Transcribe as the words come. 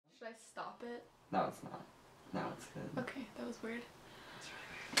I stop it? No, it's not. No, it's good. Okay, that was weird.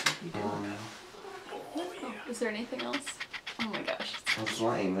 Oh, yeah. Is there anything else? Oh my gosh. I just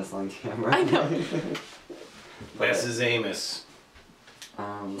want Amos on camera. I know. This is Amos.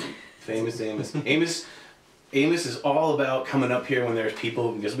 Famous Amos. Amos is all about coming up here when there's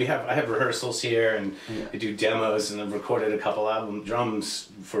people, because I have rehearsals here and I do demos, and I've recorded a couple drums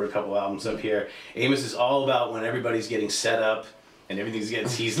for a couple albums up here. Amos is all about when everybody's getting set up and everything's getting,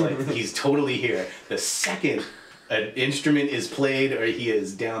 he's totally here. The second an instrument is played, or he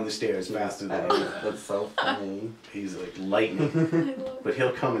is down the stairs faster than That's so funny. He's like lightning. But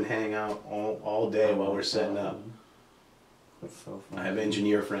he'll come and hang out all day while we're setting up. That's so funny. I have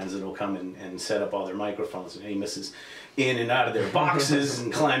engineer friends that will come and set up all their microphones, and Amos is in and out of their boxes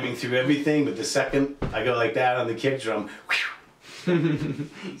and climbing through everything, but the second I go like that on the kick drum,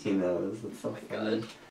 He knows. It's so funny. God.